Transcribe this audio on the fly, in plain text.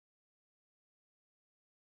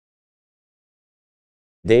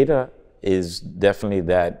Data is definitely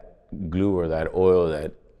that glue or that oil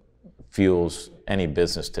that fuels any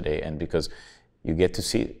business today. And because you get to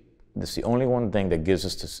see, this is the only one thing that gives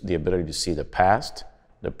us the ability to see the past,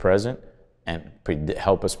 the present, and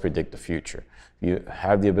help us predict the future. You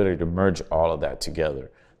have the ability to merge all of that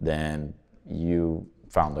together, then you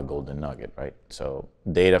found the golden nugget, right? So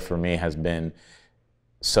data for me has been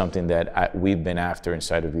something that we've been after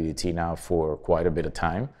inside of UDT now for quite a bit of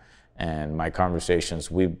time. And my conversations,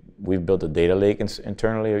 we've built a data lake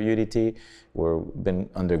internally at UDT. We've been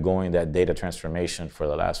undergoing that data transformation for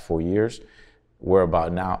the last 4 years. We're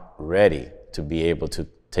about now ready to be able to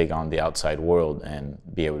take on the outside world and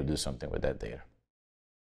be able to do something with that data.